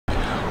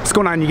What's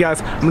going on, you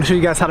guys? I'm gonna show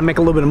you guys how to make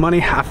a little bit of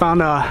money. I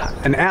found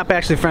an app,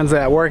 actually friends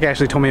at work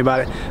actually told me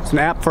about it. It's an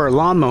app for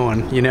lawn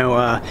mowing. You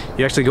know,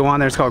 you actually go on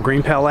there, it's called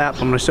GREENPAL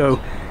app. I'm gonna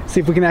see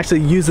if we can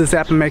actually use this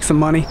app and make some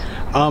money.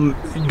 I'm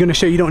gonna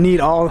show you don't need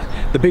all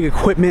the big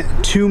equipment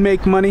to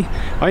make money.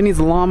 All you need is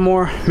a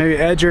lawnmower, maybe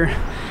an edger,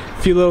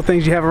 a few little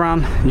things you have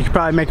around. You can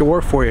probably make it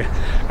work for you.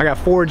 I got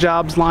 4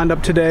 jobs lined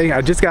up today.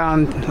 I just got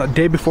on a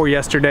day before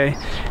yesterday,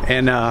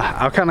 and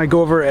I'll kind of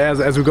go over it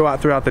as we go out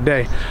throughout the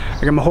day.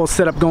 I got my whole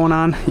setup going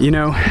on. You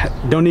know,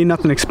 don't need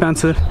nothing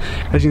expensive.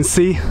 As you can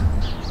see,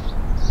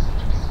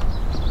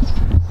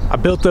 I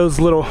built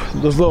those little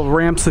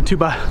ramps, the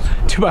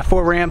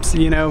 2x4 ramps.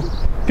 You know,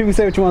 people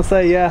say what you want to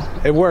say. Yeah,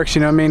 it works.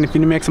 You know what I mean? If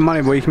you need to make some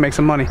money, boy, you can make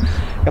some money.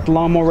 Got the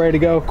lawnmower ready to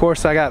go. Of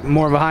course, I got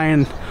more of a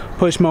high-end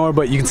push mower,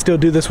 but you can still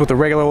do this with a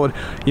regular old,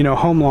 you know,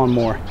 home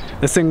lawnmower.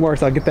 This thing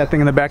works. I'll get that thing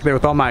in the back there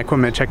with all my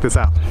equipment. Check this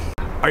out.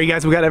 All right, you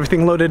guys, we got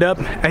everything loaded up.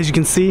 As you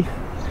can see,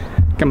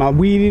 got my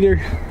weed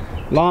eater,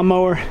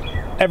 lawnmower,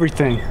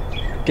 everything.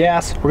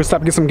 Gas. We're gonna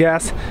stop and get some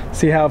gas.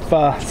 See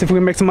if we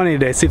can make some money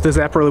today. See if this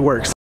app really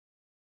works.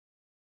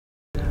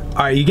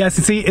 All right, you guys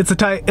can see it's a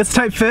tight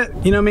fit.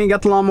 You know what I mean?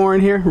 Got the lawnmower in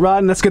here,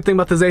 rod, and that's a good thing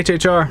about this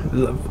HHR.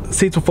 The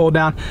seats will fold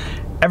down.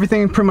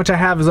 Everything pretty much I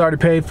have is already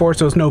paid for,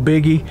 so it's no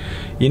biggie.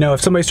 You know, if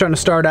somebody's trying to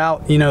start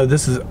out, you know,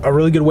 this is a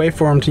really good way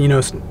for them to, you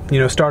know,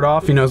 start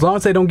off. You know, as long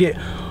as they don't get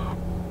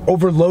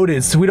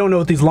overloaded. So we don't know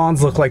what these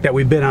lawns look like that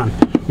we've been on.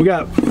 We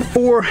got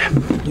 4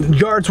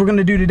 yards we're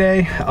gonna do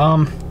today.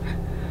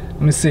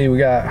 Let me see. We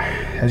got,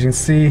 as you can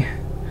see,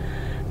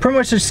 pretty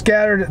much just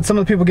scattered. Some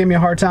of the people gave me a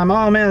hard time.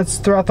 Oh man, it's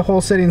throughout the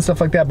whole city and stuff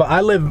like that. But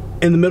I live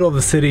in the middle of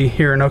the city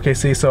here in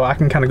OKC, so I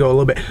can kind of go a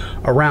little bit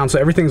around. So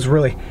everything's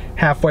really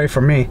halfway for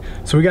me.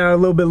 So we got a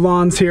little bit of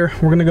lawns here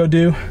we're gonna go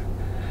do.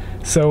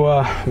 So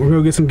we're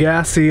gonna get some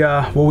gas, see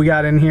what we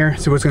got in here,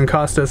 see what's gonna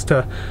cost us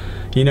to,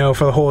 you know,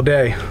 for the whole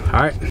day.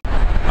 All right.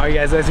 All right,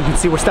 guys, as you can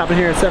see, we're stopping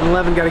here at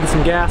 7-Eleven. Gotta get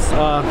some gas.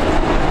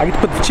 I get to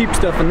put the cheap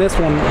stuff in this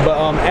one, but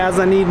as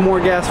I need more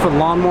gas for the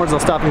lawnmowers, I'll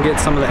stop and get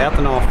some of the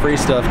ethanol-free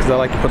stuff because I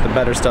like to put the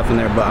better stuff in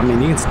there. But I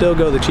mean, you can still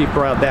go the cheap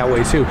route that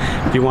way too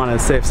if you want to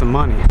save some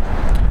money.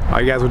 All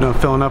right, guys, we're done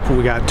filling up.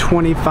 We got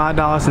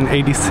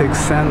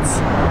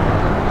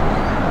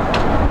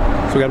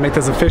 $25.86. So we gotta make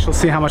this official.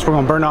 See how much we're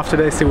gonna burn off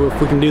today. See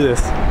if we can do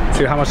this.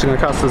 See how much it's gonna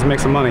cost us to make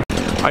some money.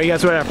 All right, you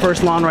guys, we're at our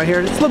first lawn right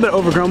here. It's a little bit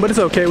overgrown, but it's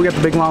okay. We got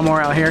the big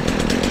lawnmower out here.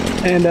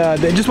 And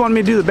they just wanted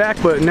me to do the back,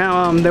 but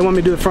now they want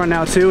me to do the front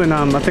now too. And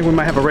I think we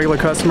might have a regular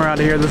customer out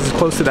of here. This is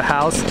close to the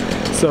house,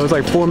 so it's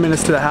like 4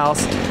 minutes to the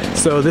house.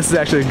 So this is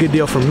actually a good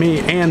deal for me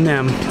and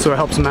them, so it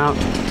helps them out.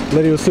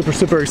 Liddy was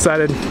super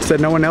excited.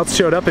 Said no one else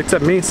showed up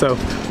except me, so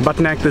I'm about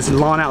to knock this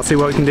lawn out, see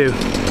what we can do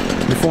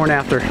before and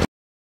after.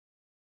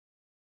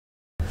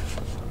 All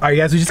right,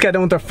 guys, we just got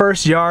done with our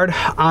first yard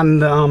on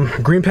the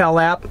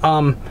GREENPAL app.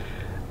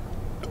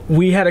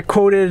 We had it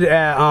quoted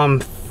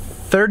at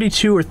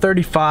 32 or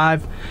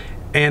 35.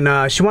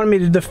 And she wanted me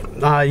to do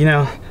you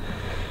know,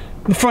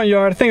 the front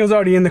yard. I think it was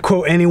already in the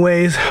quote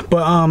anyways,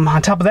 but on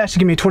top of that, she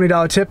gave me a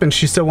 $20 tip, and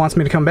she still wants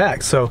me to come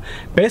back. So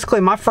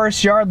basically, my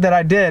first yard that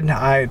I did,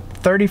 $35,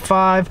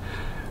 $45,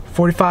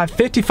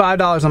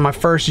 $55 on my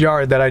first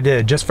yard that I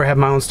did, just for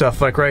having my own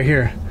stuff, like right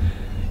here.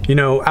 You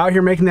know, out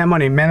here making that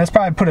money. Man, that's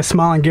probably put a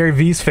smile on Gary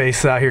V's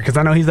face out here, because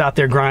I know he's out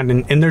there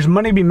grinding, and there's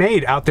money to be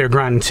made out there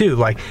grinding too.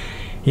 Like,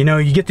 you know,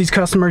 you get these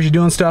customers, you're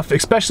doing stuff.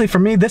 Especially for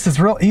me, this is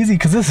real easy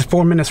because this is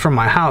 4 minutes from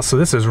my house, so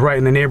this is right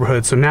in the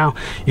neighborhood. So now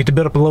you get to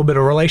build up a little bit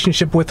of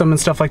relationship with them and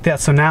stuff like that.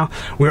 So now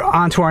we're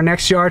on to our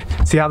next yard,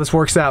 see how this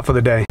works out for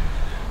the day.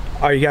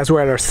 All right, you guys, we're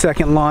at our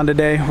second lawn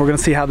today. We're gonna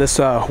see how this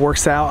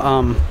works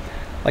out.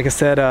 Like I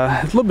said,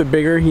 it's a little bit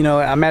bigger. You know,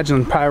 I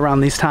imagine probably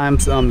around these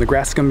times, the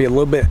grass is gonna be a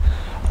little bit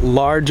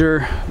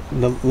larger,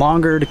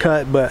 longer to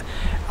cut, but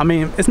I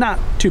mean, it's not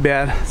too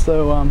bad.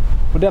 So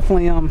we'll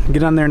definitely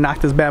get on there and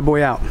knock this bad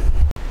boy out.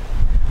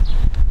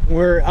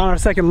 We're on our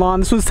second lawn.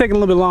 This was taking a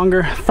little bit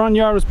longer. Front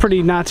yard was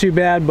pretty not too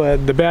bad,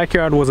 but the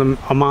backyard was a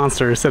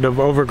monster instead of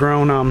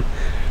overgrown.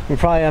 We'll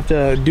probably have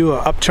to do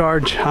an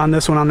upcharge on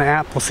this one on the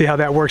app. We'll see how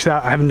that works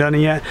out. I haven't done it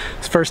yet.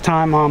 It's the first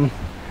time.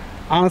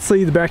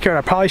 Honestly, the backyard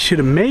I probably should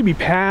have maybe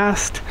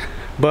passed,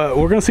 but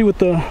we're gonna see what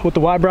the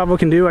Y Bravo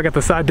can do. I got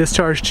the side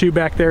discharge tube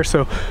back there,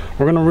 so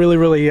we're gonna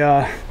really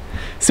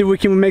see if we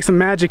can make some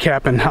magic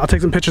happen. I'll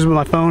take some pictures with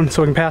my phone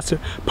so I can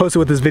post it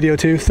with this video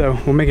too, so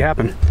we'll make it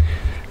happen.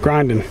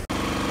 Grinding.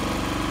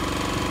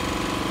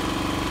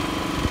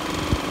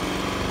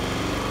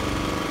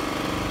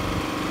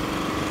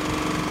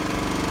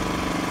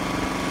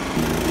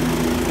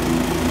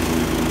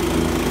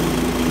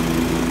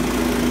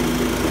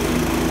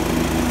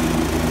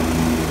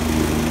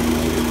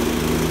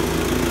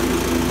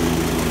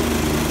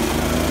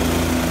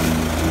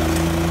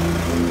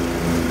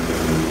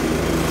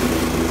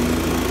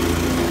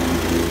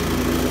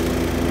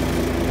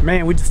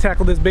 Man, we just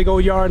tackled this big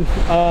old yard.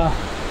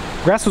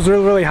 Grass was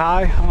really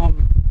high.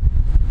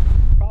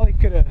 Probably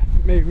could have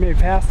maybe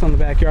passed on the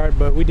backyard,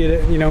 but we did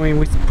it. You know, I mean,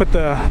 we put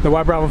the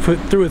Y Bravo foot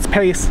through its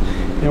pace.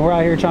 You know, we're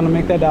out here trying to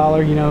make that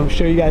dollar. You know,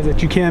 show you guys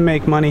that you can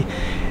make money.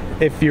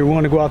 if you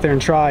want to go out there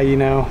and try, you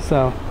know.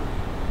 So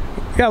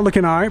got it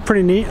looking all right,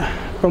 pretty neat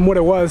from what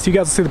it was. You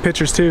guys will see the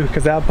pictures too,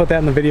 because I'll put that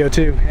in the video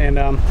too. And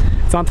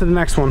it's on to the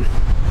next one.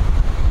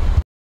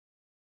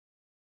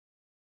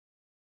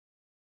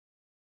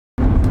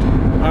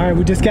 All right,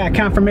 we just got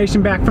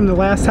confirmation back from the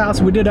last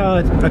house. We did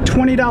a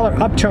 $20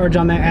 upcharge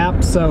on that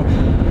app. So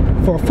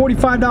for a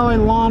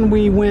 $45 lawn,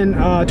 we win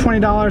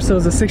 $20, so it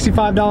was a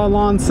 $65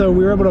 lawn. So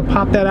we were able to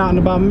pop that out in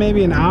about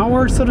maybe an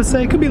hour, so to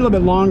say. It could be a little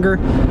bit longer.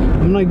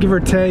 I'm gonna give or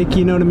take,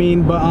 you know what I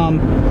mean?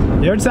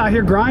 But they're just out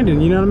here grinding,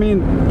 you know what I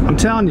mean? I'm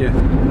telling you,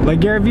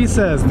 like Gary Vee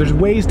says, there's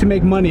ways to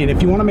make money, and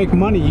if you want to make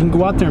money, you can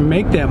go out there and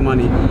make that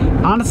money.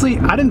 Honestly,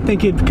 I didn't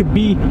think it could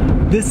be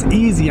this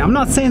easy. I'm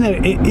not saying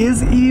that it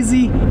is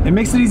easy. It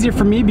makes it easier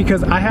for me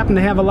because I happen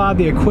to have a lot of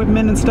the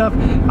equipment and stuff.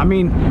 I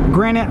mean,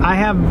 granted, I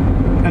have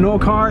an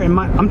old car, and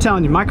I'm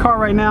telling you, my car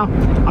right now,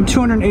 I'm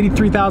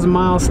 283,000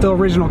 miles, still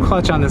original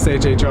clutch on this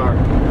HHR.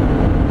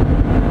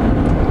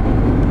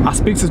 I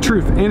speaks the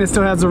truth, and it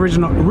still has the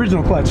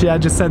original clutch. Yeah, I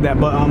just said that,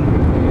 but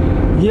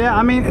yeah,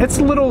 I mean, it's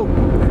a little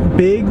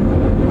big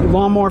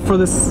lawnmower for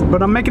this,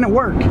 but I'm making it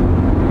work.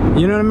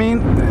 You know what I mean?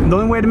 The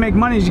only way to make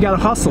money is you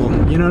gotta hustle.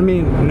 You know what I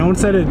mean? No one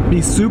said it'd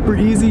be super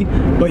easy,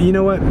 but you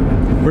know what?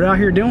 We're out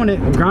here doing it,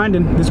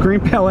 grinding. This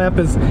GREENPAL app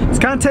it's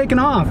kind of taking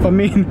off. I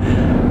mean,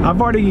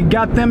 I've already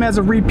got them as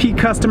a repeat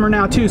customer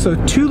now too.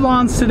 So 2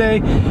 lawns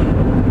today.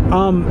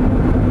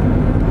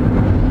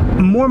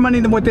 More money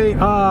than what they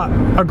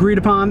agreed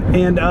upon,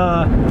 and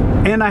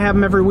I have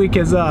them every week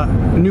as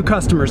new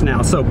customers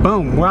now. So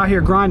boom, we're out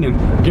here grinding.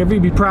 Gary,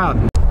 be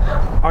proud.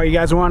 All right, you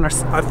guys, we're on our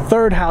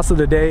 3rd house of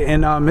the day,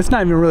 and it's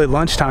not even really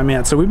lunchtime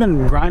yet. So we've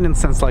been grinding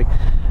since like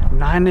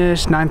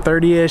 9-ish,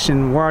 9:30-ish,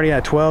 and we're already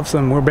at 12,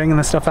 so we're banging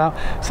this stuff out.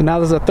 So now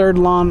there's a 3rd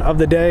lawn of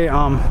the day.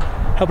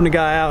 Helping a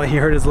guy out, he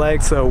hurt his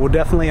leg, so we'll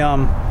definitely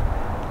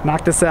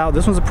knock this out.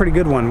 This one's a pretty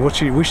good one.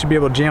 We should be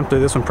able to jam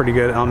through this one pretty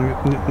good.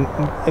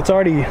 It's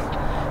already,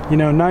 you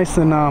know, nice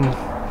and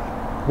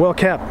well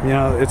kept. You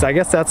know, I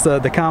guess that's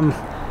the calm,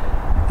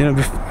 you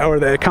know, or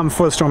the calm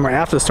before the storm or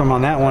after the storm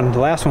on that one. The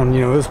last one,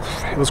 you know,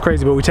 it was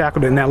crazy, but we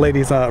tackled it, and that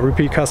lady's a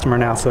repeat customer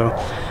now, so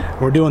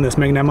we're doing this,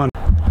 making that money.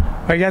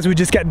 All right, guys, we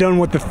just got done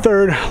with the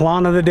 3rd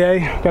lawn of the day.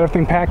 Got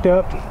everything packed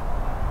up.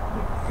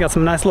 Got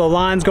some nice little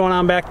lines going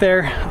on back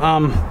there.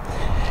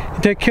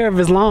 He takes care of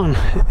his lawn.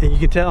 You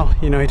can tell,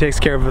 you know, he takes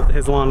care of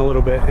his lawn a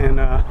little bit, and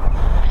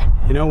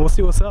you know, we'll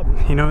see what's up.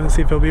 You know,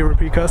 see if he'll be a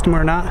repeat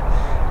customer or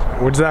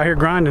not. We're just out here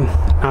grinding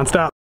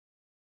non-stop.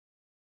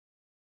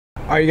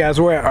 All right, you guys,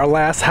 we're at our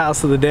last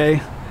house of the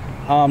day.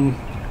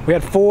 We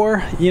had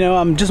 4, you know,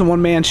 I'm just a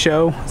one-man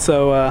show,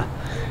 so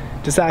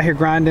just out here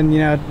grinding, you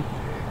know.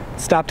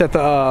 Stopped at the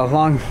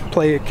lawn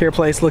care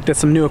place, looked at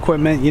some new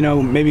equipment, you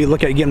know, maybe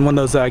look at getting one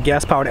of those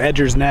gas-powered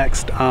edgers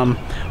next. We'll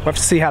have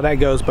to see how that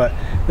goes, but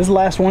this is the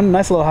last one.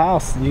 Nice little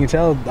house. You can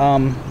tell,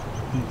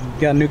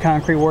 got new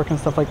concrete work and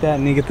stuff like that,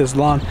 and you get this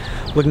lawn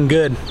looking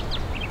good.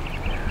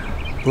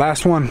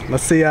 Last one.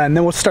 Let's see, and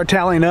then we'll start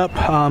tallying up.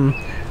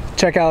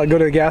 Check out, go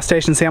to the gas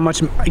station, see how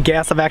much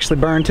gas I've actually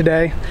burned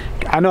today.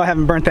 I know I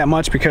haven't burnt that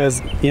much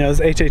because, you know, this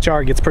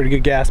HHR gets pretty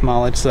good gas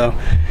mileage, so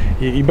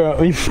you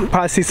probably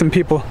see some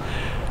people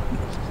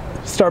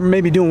start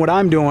maybe doing what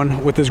I'm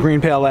doing with this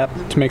GREENPAL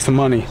app to make some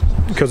money,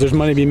 because there's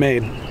money to be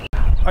made.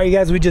 All right, you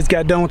guys, we just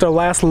got done with our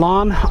last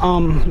lawn.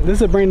 This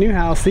is a brand new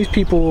house. These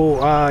people,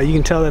 you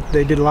can tell that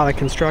they did a lot of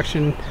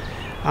construction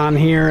on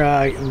here.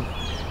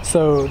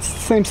 So it's the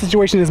same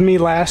situation as me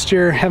last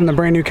year, having the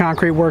brand new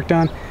concrete work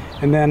done,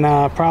 and then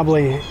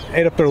probably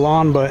ate up their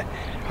lawn. But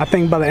I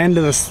think by the end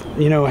of this,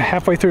 you know,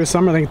 halfway through the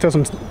summer, they can throw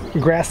some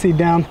grass seed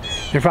down.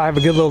 They probably have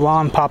a good little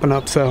lawn popping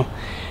up. So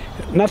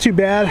not too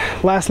bad.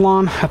 Last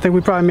lawn, I think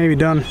we probably maybe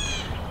done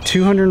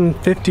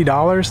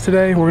 $250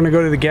 today. We're gonna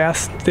go to the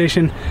gas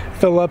station,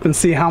 fill up, and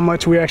see how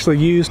much we actually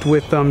used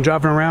with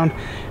driving around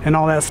and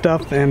all that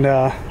stuff, and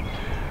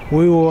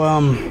we will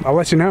I'll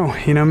let you know.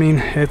 You know what I mean?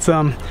 It's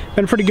been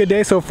a pretty good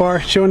day so far,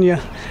 showing you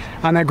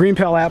on that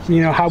GREENPAL app,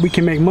 you know, how we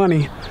can make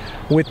money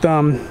with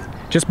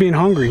just being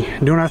hungry,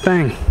 doing our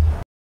thing.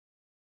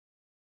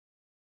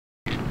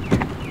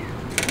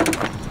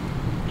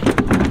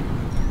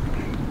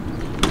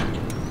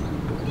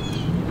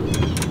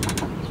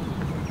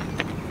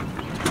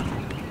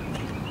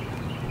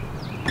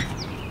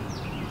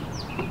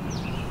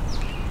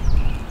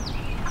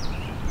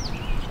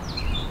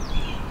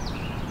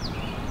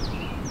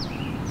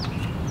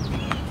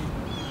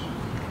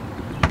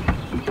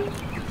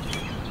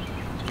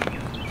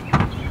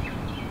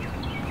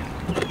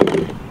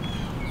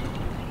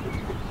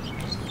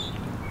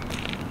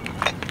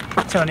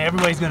 I'm telling you,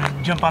 everybody's gonna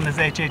jump on this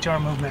HHR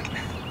movement.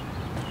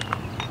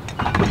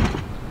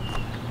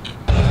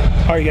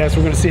 All right, guys,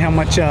 we're gonna see how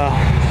much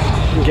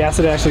gas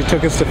it actually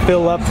took us to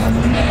fill up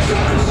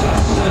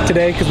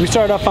today, because we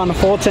started off on a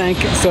full tank.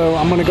 So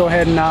I'm gonna go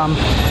ahead and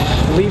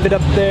leave it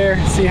up there,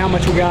 see how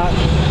much we got.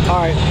 All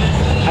right,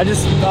 I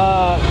just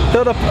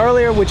filled up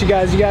earlier with you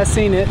guys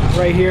seen it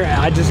right here.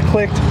 I just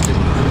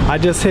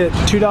hit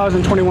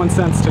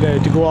 $2.21 today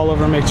to go all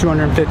over and make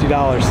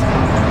 $250.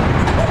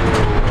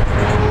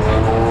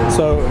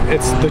 So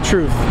it's the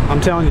truth.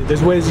 I'm telling you,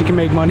 there's ways you can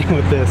make money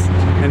with this.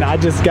 And I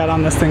just got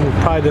on this thing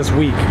probably this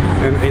week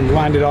and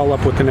lined it all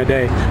up within a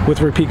day with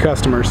repeat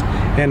customers.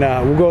 And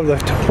we'll go over the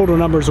total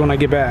numbers when I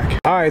get back.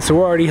 All right, so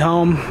we're already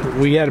home.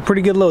 We had a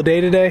pretty good little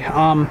day today. If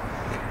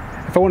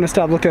I want to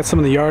stop looking at some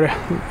of the yard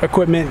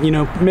equipment, you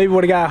know, maybe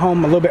would have got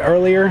home a little bit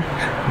earlier,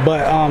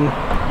 but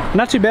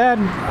not too bad.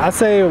 I'd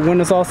say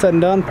when it's all said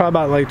and done, probably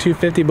about like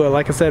 250, but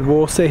like I said,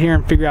 we'll sit here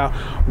and figure out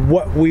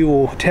what we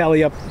will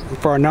tally up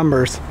for our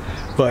numbers.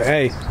 But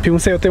hey, people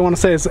say what they want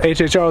to say.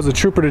 HHR is a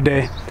trooper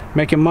today,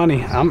 making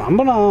money. I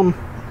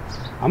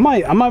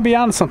might be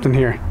onto something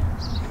here.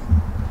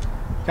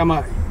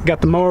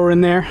 Got the mower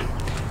in there.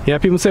 Yeah,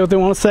 people say what they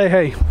want to say.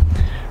 Hey,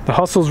 the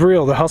hustle's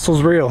real. The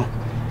hustle's real.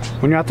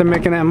 When you're out there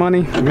making that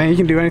money, man, you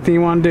can do anything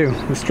you want to do.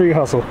 The street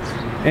hustle.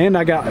 And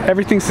I got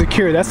everything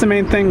secure. That's the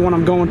main thing when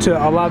I'm going to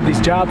a lot of these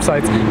job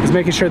sites, is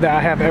making sure that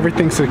I have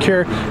everything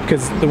secure,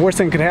 because the worst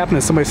thing could happen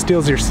is somebody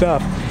steals your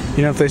stuff.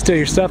 You know, if they steal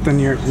your stuff, then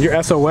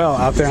you're SOL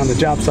out there on the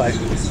job site.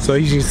 So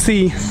as you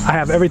see, I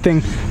have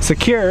everything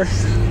secure.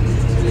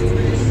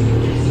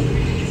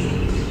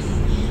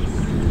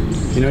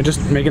 You know,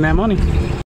 just making that money.